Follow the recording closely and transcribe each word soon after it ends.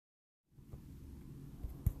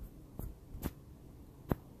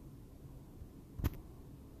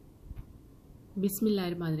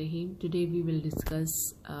Bismillahirrahmanirrahim. Today we will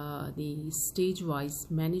discuss the stage-wise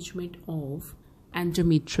management of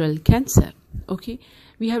endometrial cancer. Okay,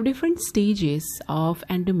 we have different stages of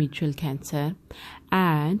endometrial cancer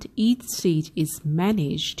and each stage is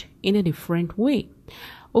managed in a different way.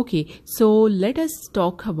 Okay, so let us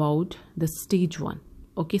talk about the stage 1.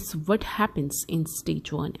 Okay, so what happens in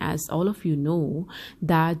stage 1? As all of you know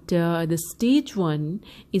that the stage 1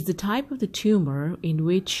 is the type of the tumor in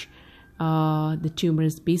which the tumor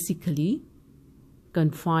is basically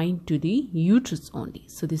confined to the uterus only.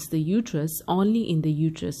 So this is the uterus. Only in the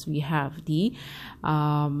uterus we have the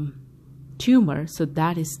tumor. So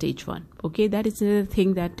that is stage 1. Okay, that is another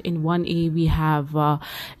thing, that in 1A we have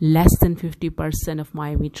less than 50% of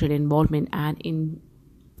myometrial involvement, and in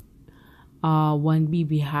 1B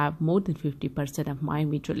we have more than 50% of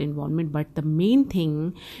myometrial involvement. But the main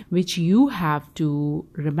thing which you have to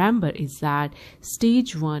remember is that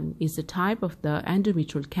stage 1 is a type of the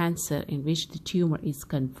endometrial cancer in which the tumor is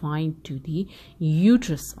confined to the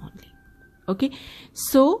uterus only. Okay,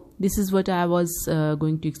 so this is what I was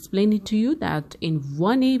going to explain it to you, that in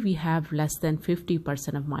 1A we have less than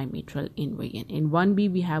 50% of myometrial invasion. In 1B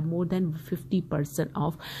we have more than 50%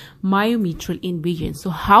 of myometrial invasion. So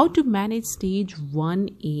how to manage stage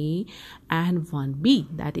 1A and 1B?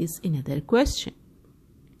 That is another question.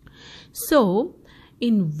 So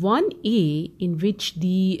in 1A, in which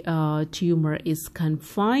the tumor is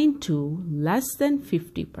confined to less than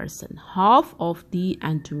 50%, half of the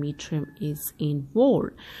endometrium is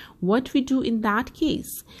involved. What we do in that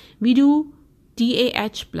case? We do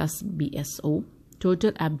TAH+BSO,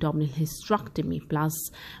 total abdominal hysterectomy, plus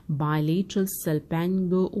bilateral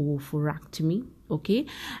salpingo-oophorectomy. Okay,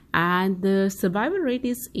 and the survival rate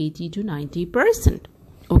is 80 to 90%.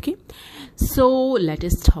 Okay, so let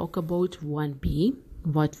us talk about 1B.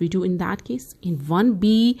 What we do in that case? In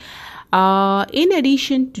 1B, in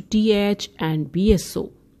addition to TAH and BSO,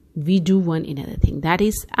 we do one another thing, that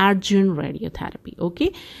is adjuvant radiotherapy.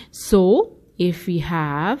 Okay, so if we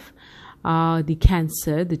have the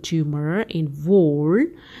cancer, the tumor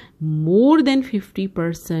involved more than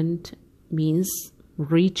 50%, means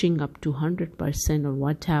reaching up to 100% or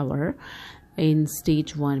whatever in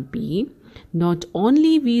stage 1B, not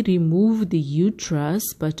only we remove the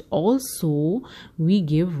uterus, but also we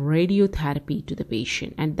give radiotherapy to the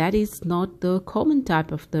patient, and that is not the common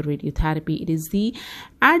type of the radiotherapy, it is the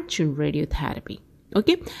adjuvant radiotherapy.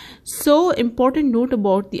 Okay, so important note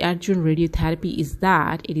about the adjuvant radiotherapy is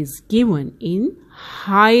that it is given in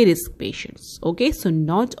high risk patients. Okay, so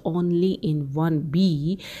not only in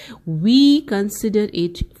 1B we consider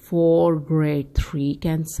it for grade 3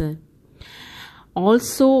 cancer,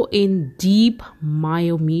 also in deep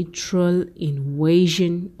myometrial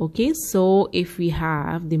invasion. Okay, so if we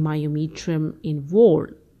have the myometrium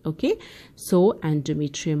involved, okay, so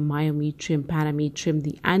endometrium, myometrium, parametrium,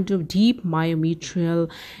 the deep myometrial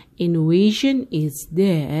invasion is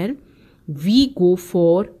there, we go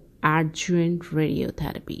for adjuvant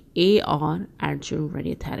radiotherapy, AR adjuvant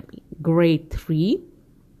radiotherapy, grade 3.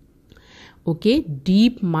 Okay,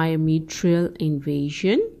 deep myometrial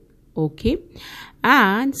invasion. Okay,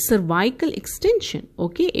 and cervical extension.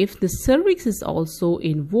 Okay, if the cervix is also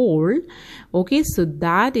involved, okay, so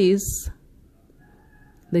that is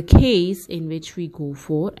the case in which we go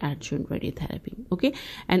for adjuvant radiotherapy. Okay,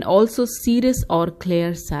 and also serous or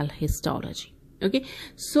clear cell histology. Okay,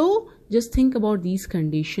 so just think about these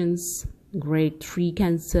conditions: grade 3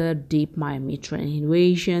 cancer, deep myometrial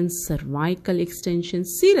invasion, cervical extension,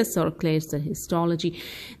 serous or clear cell histology.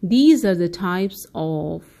 These are the types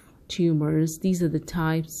of tumors, these are the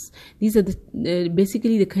types, these are the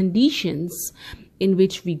basically the conditions in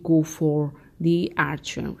which we go for the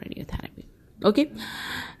adjuvant radiotherapy. Okay,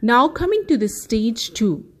 now coming to the stage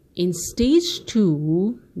 2. In stage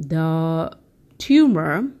 2 the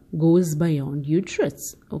tumor goes beyond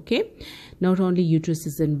uterus. Okay, not only uterus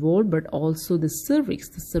is involved but also the cervix,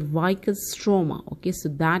 the cervical stroma. Okay, so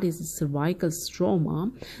that is the cervical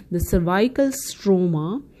stroma. The cervical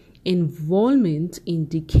stroma involvement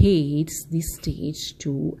indicates the stage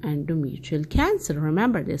 2 endometrial cancer.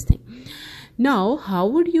 Remember this thing. Now, how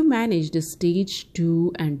would you manage the stage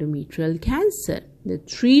 2 endometrial cancer? The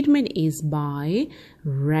treatment is by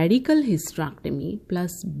radical hysterectomy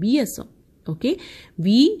plus BSO. Okay,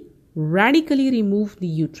 we radically remove the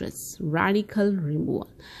uterus, radical removal,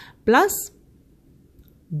 plus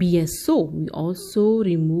BSO. We also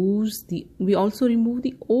remove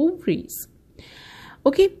the ovaries.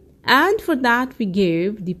 Okay, and for that we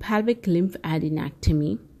give the pelvic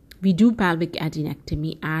lymphadenectomy. We do pelvic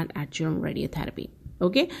adneectomy and adjuvant radiotherapy.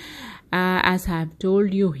 Okay, as I have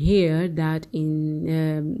told you here that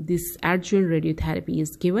in this adjuvant radiotherapy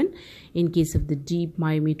is given in case of the deep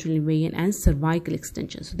myometrial invasion and cervical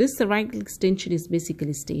extension. So this cervical extension is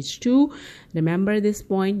basically stage 2. Remember this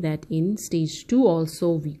point, that in stage 2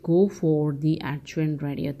 also we go for the adjuvant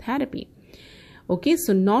radiotherapy. Okay,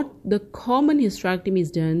 so not the common hysterectomy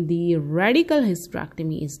is done, the radical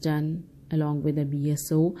hysterectomy is done along with the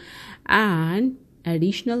BSO, and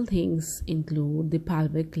additional things include the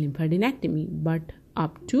pelvic lymphadenectomy, but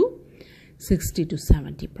up to 60 to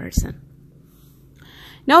 70%.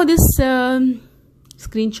 Now this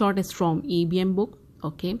screenshot is from ABM book,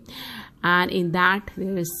 okay, and in that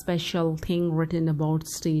there is special thing written about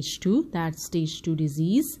stage 2, that stage 2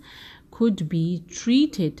 disease could be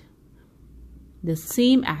treated the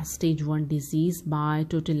same as stage 1 disease by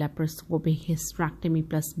total laparoscopic hysterectomy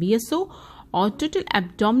plus BSO or total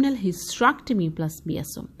abdominal hysterectomy plus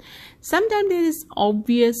BSO. Sometimes there is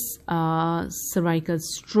obvious cervical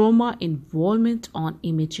stroma involvement on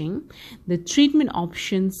imaging. The treatment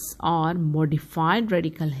options are modified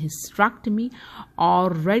radical hysterectomy or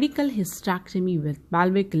radical hysterectomy with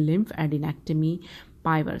pelvic lymphadenectomy,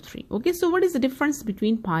 pivot 3. Okay, so what is the difference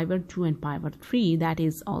between pivot 2 and pivot 3? That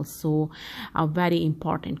is also a very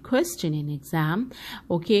important question in exam.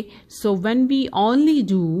 Okay, so when we only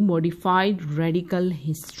do modified radical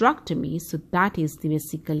hysterectomy, so that is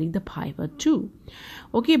basically the pivot 2.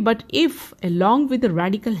 Okay, but if along with the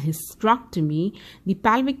radical hysterectomy the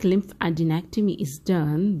pelvic lymphadenectomy is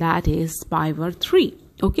done, that is pivot 3.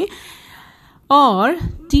 Okay, or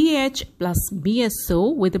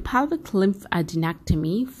TAH+BSO with the pelvic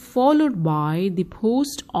lymphadenectomy followed by the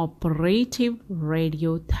post-operative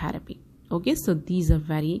radiotherapy. Okay, so these are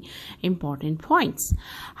very important points.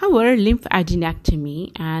 However,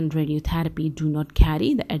 lymphadenectomy and radiotherapy do not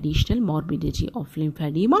carry the additional morbidity of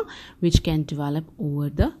lymphedema, which can develop over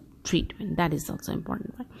the treatment. That is also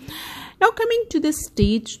important. Now coming to the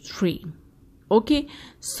stage 3. Okay,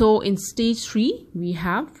 so in stage 3 we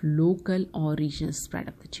have local or regional spread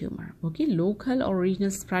of the tumor. Okay, local or regional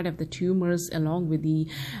spread of the tumors along with the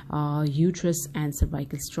uterus and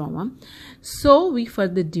cervical stroma. So we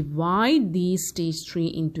further divide the stage 3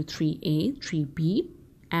 into 3A, 3B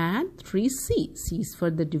and 3C. C is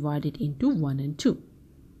further divided into 1 and 2.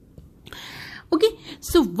 Okay,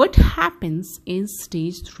 so what happens in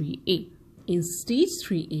stage 3A? In stage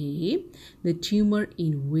 3A, the tumor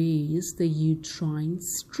invades the uterine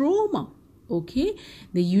stroma. Okay,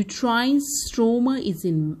 the uterine stroma is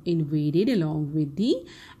invaded along with the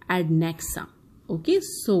adnexa. Okay,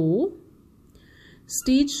 so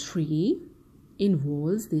stage 3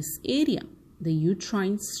 involves this area, the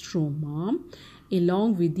uterine stroma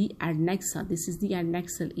along with the adnexa. This is the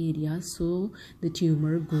adnexal area, so the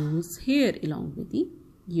tumor goes here along with the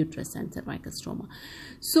uterus and cervical stroma.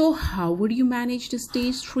 So how would you manage the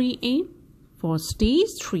stage 3A? For stage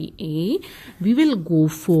 3A, we will go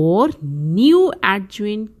for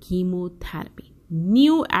neoadjuvant chemotherapy.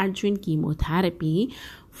 Neoadjuvant chemotherapy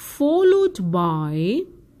followed by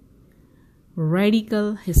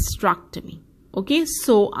radical hysterectomy. Okay,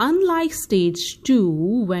 so unlike stage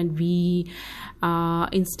 2, when we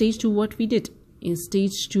in stage 2 what we did? In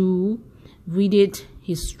stage 2 we did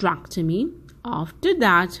hysterectomy. After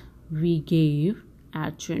that we gave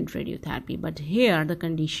adjuvant radiotherapy, but here the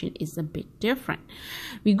condition is a bit different.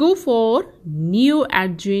 We go for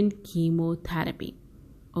neoadjuvant chemotherapy.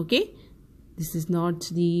 Okay, this is not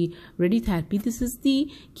the radiotherapy, this is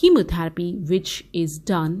the chemotherapy which is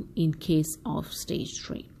done in case of stage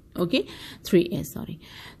 3. Okay, 3A, sorry.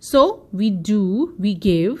 So we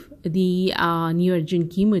give the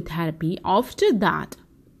neoadjuvant chemotherapy. After that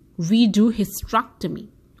we do hysterectomy.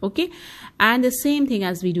 Okay, and the same thing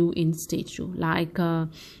as we do in stage 2, like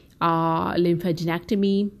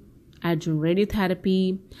lymphadenectomy, adjuvant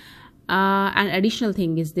radiotherapy, and additional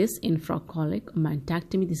thing is this infracolic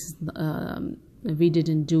omentectomy. This is we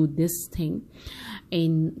didn't do this thing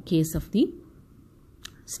in case of the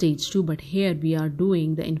stage 2, but here we are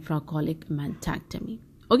doing the infracolic omentectomy.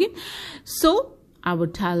 Okay, so I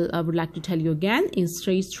would like to tell you again, in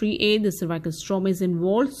stage 3A the cervical stroma is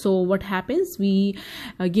involved. So what happens? We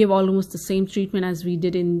give almost the same treatment as we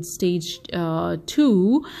did in stage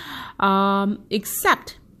 2,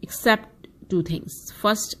 except 2 things.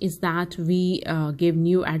 First is that we give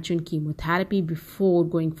neoadjuvant chemotherapy before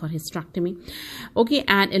going for hysterectomy. Okay,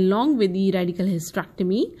 and along with the radical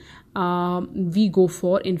hysterectomy we go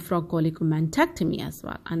for infracolic omentectomy as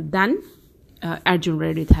well, and then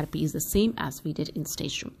adjuvant radiotherapy is the same as we did in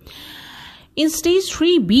stage 2. In stage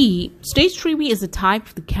 3B is a type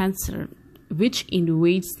of the cancer which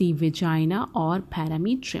invades the vagina or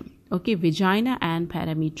parametrium. Okay, vagina and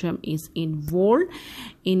parametrium is involved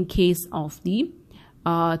in case of the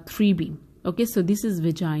 3B. Okay, so this is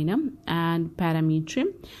vagina and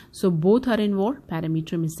parametrium, so both are involved.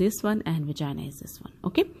 Parametrium is this one and vagina is this one.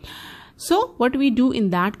 Okay, so what we do in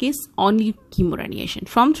that case, only chemoradiation.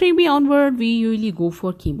 From 3B onward, we usually go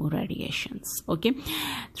for chemoradiations. Okay,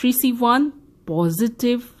 3C1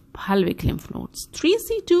 positive pelvic lymph nodes,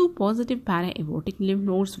 3C2 positive para-aortic lymph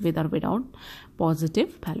nodes with or without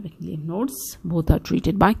positive pelvic lymph nodes, both are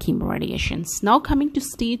treated by chemoradiations. Now coming to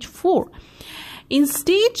stage 4. In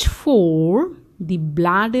stage 4, the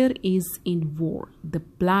bladder is involved, the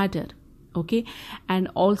bladder, okay, and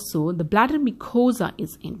also the bladder mucosa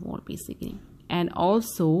is involved basically, and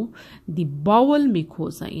also the bowel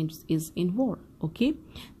mucosa is involved. Okay,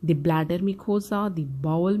 the bladder mucosa, the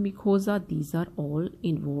bowel mucosa, these are all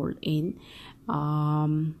involved in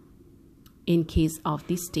case of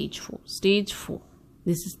the stage 4. Stage 4,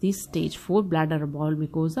 this is the stage 4 bladder bowel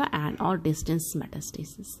mucosa and or distance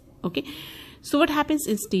metastasis. Okay, so what happens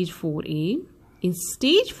in stage 4A? In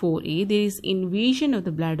stage 4A, there is invasion of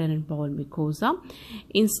the bladder and bowel mucosa.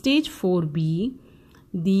 In stage 4B,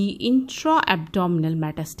 the intra-abdominal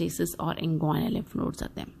metastasis or inguinal lymph nodes are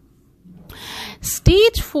there.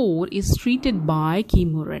 Stage 4 is treated by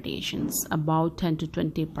chemoradiations, about 10 to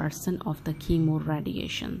 20% of the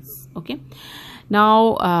chemoradiations. Okay,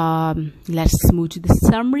 now let's move to the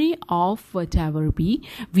summary of whatever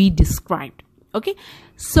we described. Okay,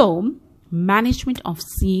 so management of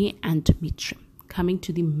CA endometrium. Coming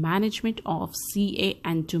to the management of CA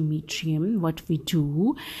endometrium, what we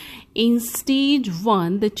do in stage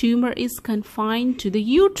 1, the tumor is confined to the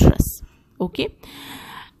uterus. Okay,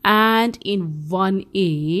 and in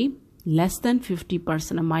 1A, less than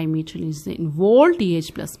 50% of myometrial is involved,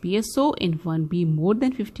 TAH+BSO. In 1B, more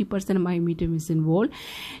than 50% of myometrium is involved,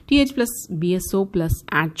 TAH+BSO plus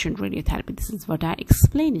adjuvant radiotherapy. This is what I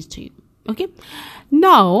explained it to you. Okay,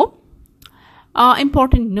 now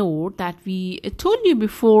important note that we told you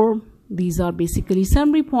before, these are basically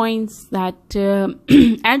summary points, that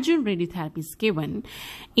adjuvant radiotherapy is given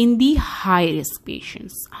in the high risk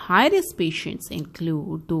patients. High risk patients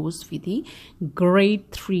include those with the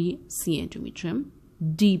grade 3 C endometrium,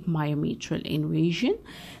 deep myometrial invasion,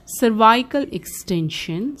 cervical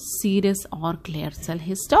extension, serous or clear cell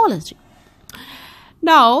histology.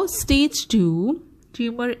 Now stage 2,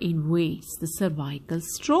 tumor invades the cervical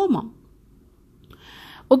stroma.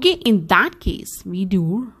 Okay, in that case, we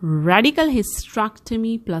do radical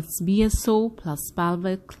hysterectomy plus BSO plus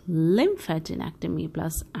pelvic lymphadenectomy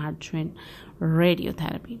plus adjuvant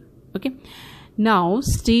radiotherapy. Okay, now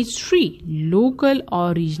stage 3, local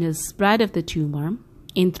or regional spread of the tumor.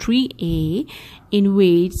 In 3A,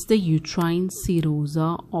 invades the uterine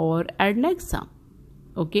serosa or adnexa.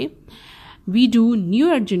 Okay, we do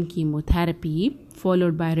neoadjuvant chemotherapy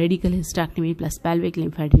followed by radical hysterectomy plus pelvic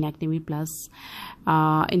lymphadenectomy plus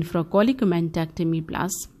infracolic omentectomy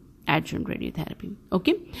plus adjuvant radiotherapy.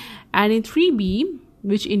 Okay, and in 3B,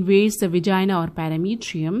 which invades the vagina or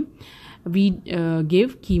parametrium, we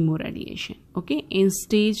give chemoradiation. Okay, in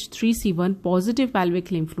stage 3C1, positive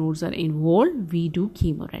pelvic lymph nodes are involved, we do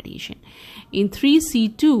chemoradiation. In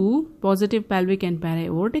 3C2, positive pelvic and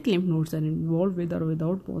para-aortic lymph nodes are involved with or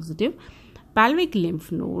without positive pelvic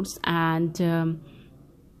lymph nodes, and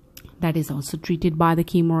that is also treated by the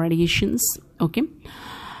chemoradiations. Okay,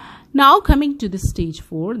 now coming to the stage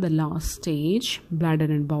 4, the last stage, bladder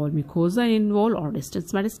and bowel mucosa involved or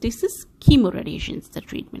distance metastasis, chemoradiation is the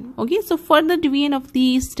treatment. Okay, so further division of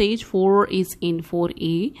the stage 4 is in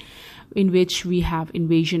 4A, in which we have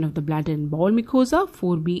invasion of the bladder and bowel mucosa,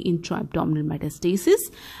 4B intra-abdominal metastasis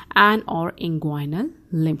and or inguinal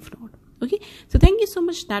lymph node. Okay, so thank you so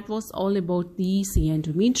much. That was all about the C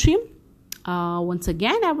endometrium. Once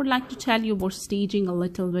again, I would like to tell you about staging a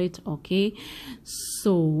little bit. Okay,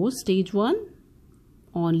 so stage 1,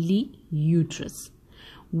 only uterus.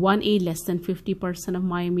 1A, less than 50% of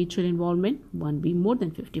myometrial involvement. 1B, more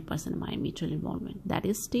than 50% of myometrial involvement. That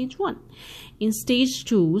is stage 1. In stage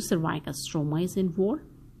 2, cervical stroma is involved.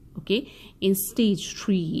 Okay, in stage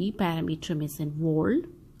 3, parametrium is involved.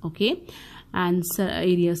 Okay, and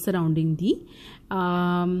areas surrounding the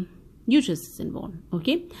uterus is involved.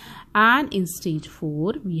 Okay, and in stage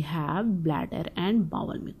 4, we have bladder and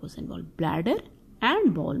bowel mucosa involved. Bladder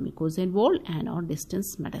and bowel mucosa involved and or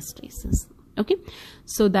distance metastasis. Okay,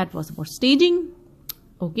 so that was about staging.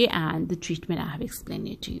 Okay, and the treatment I have explained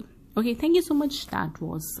it to you. Okay, thank you so much. That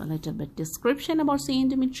was a little bit description about C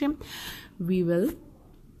endometrium. We will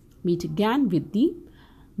meet again with the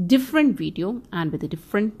different video and with a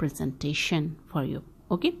different presentation for you.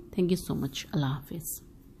 Okay, thank you so much. Allah Hafiz.